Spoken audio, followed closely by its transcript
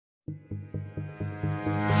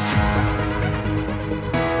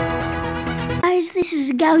guys, this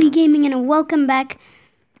is Gawy Gaming and welcome back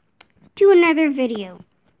to another video.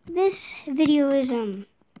 This video is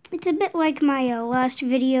it's a bit like my last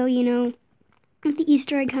video, with the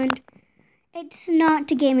Easter egg hunt. It's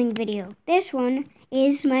not a gaming video. This one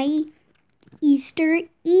is my Easter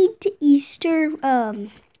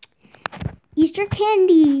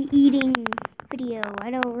candy eating video. I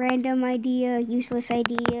know, random idea, useless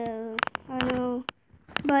idea, I know,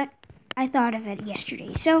 but I thought of it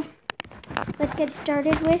yesterday. So let's get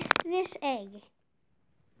started with this egg.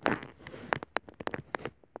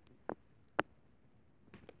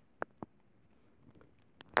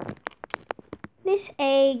 This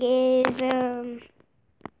egg is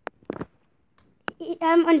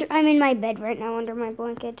I'm in my bed right now under my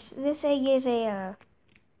blankets. This egg is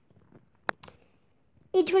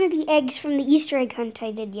it's one of the eggs from the Easter egg hunt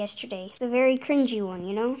I did yesterday. The very cringy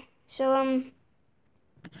one, So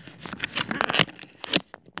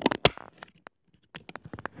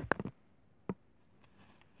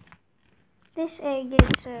this egg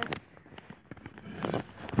is a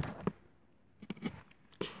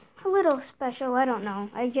little special. I don't know.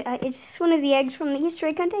 It's one of the eggs from the Easter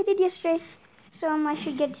egg hunt I did yesterday. So I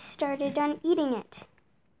should get started on eating it.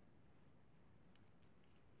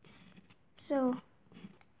 So,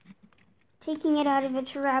 taking it out of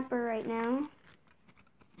its wrapper right now.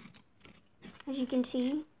 As you can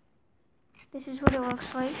see, this is what it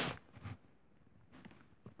looks like.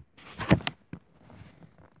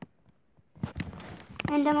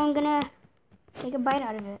 And I'm gonna take a bite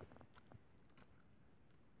out of it.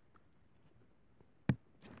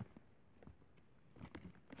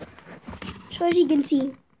 So as you can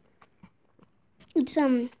see, it's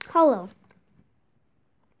hollow.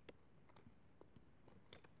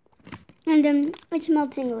 And it's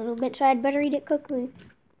melting a little bit, so I'd better eat it quickly.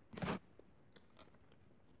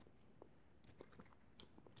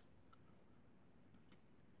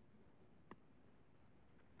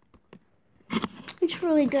 It's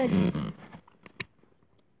really good.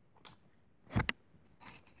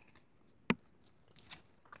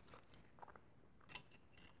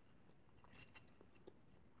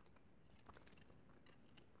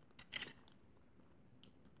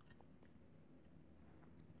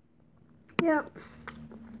 Yeah.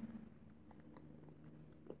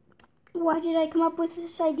 Why did I come up with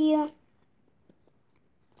this idea?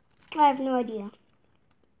 I have no idea.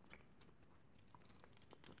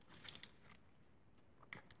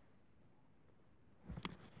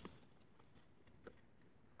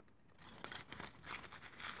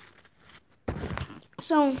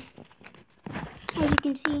 So, as you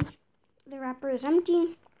can see, the wrapper is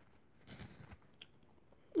empty,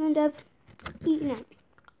 and I've eaten it.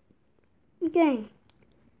 Okay,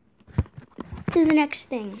 to the next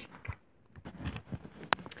thing.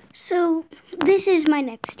 So, this is my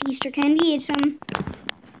next Easter candy. It's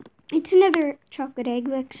another chocolate egg,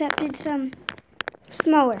 except it's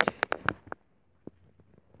smaller.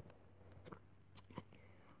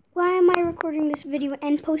 Why am I recording this video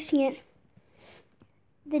and posting it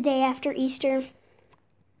the day after Easter?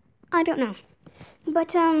 I don't know.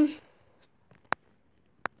 But yeah,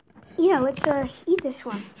 let's eat this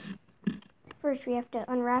one. First we have to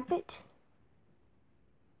unwrap it.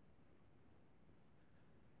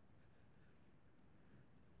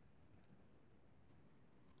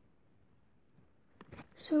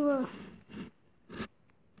 So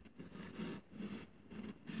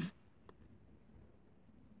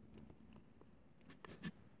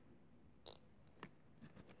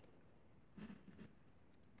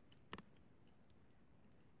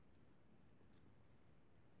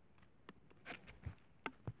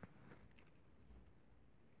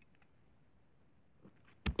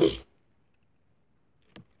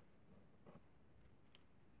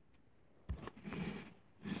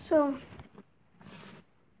So,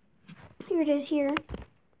 here it is here.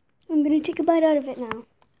 I'm going to take a bite out of it now.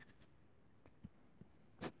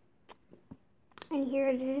 And here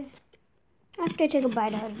it is after I take a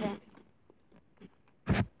bite out of it.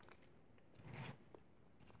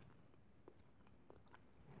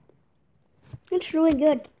 It's really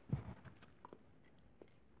good.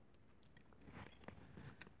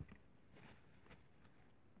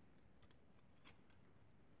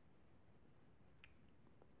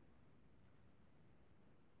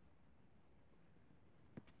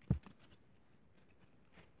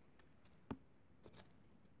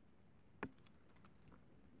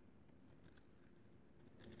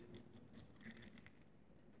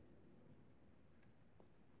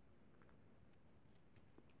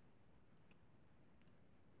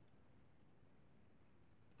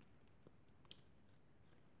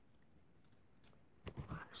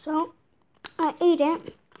 So, I ate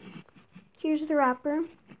it. here's the wrapper.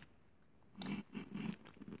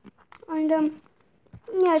 And,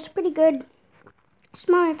 yeah, it's pretty good.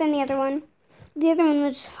 Smaller than the other one. The other one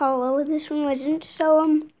was hollow, this one wasn't.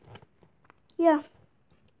 So, yeah.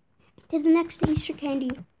 To the next Easter candy.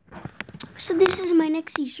 So this is my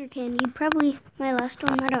next Easter candy. Probably my last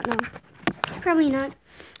one, I don't know. Probably not.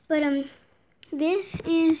 But, this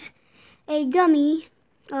is a gummy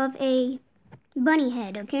of a bunny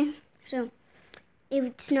head, okay? So,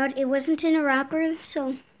 it wasn't in a wrapper,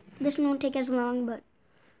 so this one won't take as long, but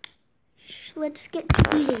let's get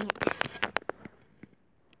to eating it.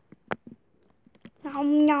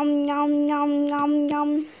 Nom, nom, nom, nom, nom,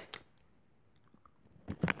 nom.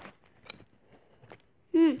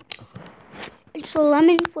 It's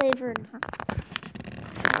lemon flavored.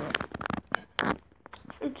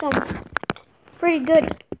 It's pretty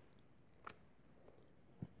good.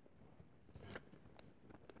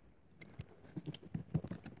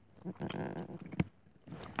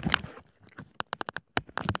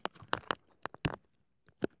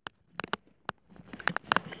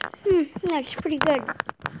 Yeah, it's pretty good.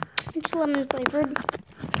 It's lemon flavored.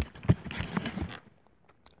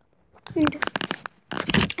 And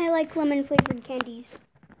I like lemon flavored candies.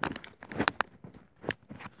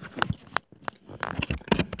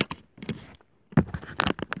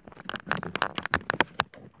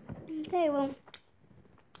 Okay, well,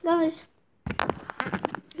 guys,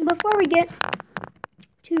 before we get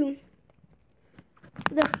to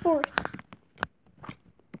the fourth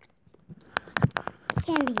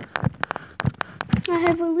candy, I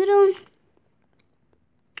have a little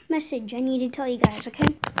message I need to tell you guys,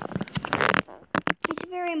 okay? It's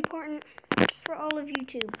very important for all of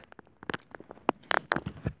YouTube.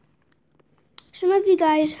 Some of you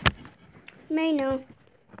guys may know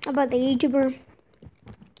about the YouTuber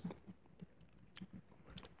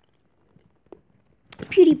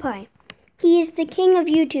PewDiePie. He is the king of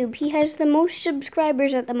YouTube. He has the most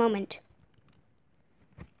subscribers at the moment.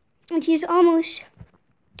 And he's almost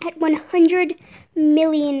at 100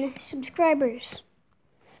 million subscribers.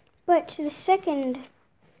 But the second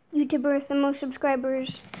YouTuber with the most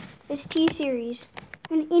subscribers is T-Series,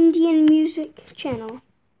 an Indian music channel.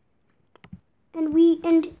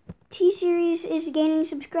 And T-Series is gaining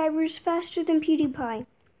subscribers faster than PewDiePie.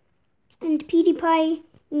 And PewDiePie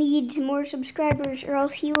needs more subscribers or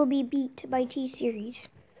else he will be beat by T-Series,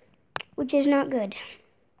 which is not good.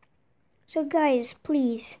 So guys,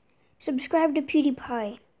 please, subscribe to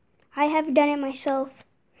PewDiePie. I have done it myself,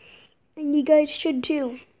 and you guys should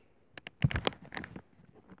too.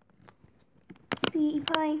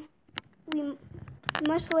 PewDiePie, we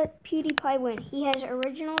must let PewDiePie win. He has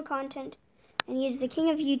original content, and he is the king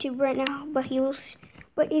of YouTube right now,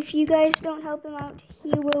 but if you guys don't help him out,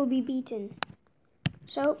 he will be beaten.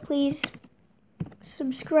 So please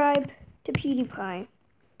subscribe to PewDiePie.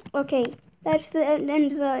 Okay, that's the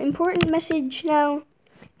end of the important message. Now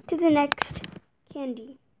to the next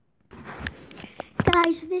candy.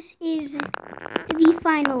 Guys, this is the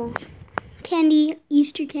final candy,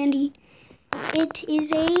 Easter candy. It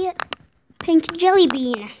is a pink jelly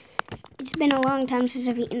bean. It's been a long time since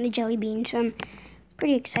I've eaten a jelly bean, so I'm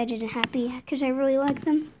pretty excited and happy because I really like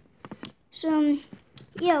them. So,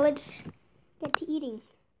 yeah, let's get to eating.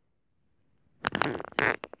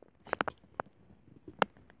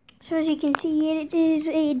 So as you can see, it is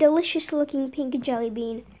a delicious looking pink jelly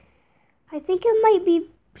bean. I think it might be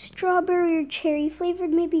strawberry or cherry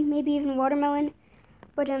flavored, maybe even watermelon.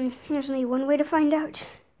 But there's only one way to find out.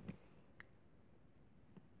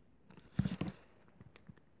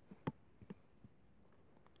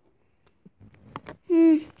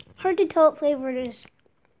 Hard to tell what flavor it is.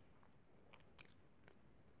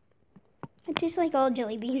 It tastes like all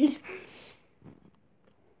jelly beans.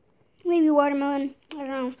 Maybe watermelon, I don't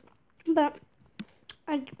know. But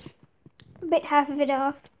I bit half of it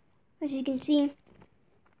off, as you can see.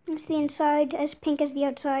 It's the inside, as pink as the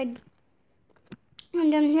outside.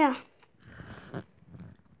 And yeah,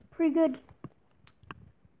 pretty good.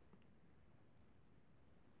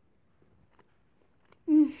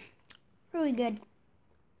 Really good.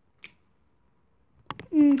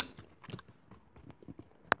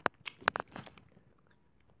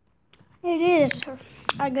 It is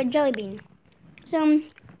a good jelly bean. So,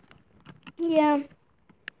 yeah.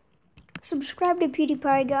 Subscribe to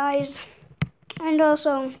PewDiePie, guys. And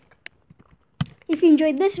also, if you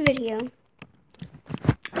enjoyed this video,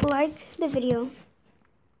 like the video,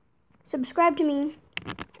 subscribe to me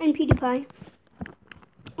and PewDiePie,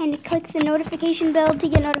 and click the notification bell to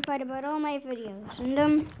get notified about all my videos.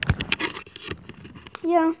 And,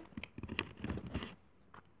 yeah.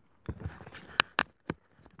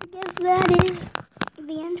 I guess that is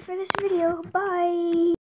the end for this video. Bye!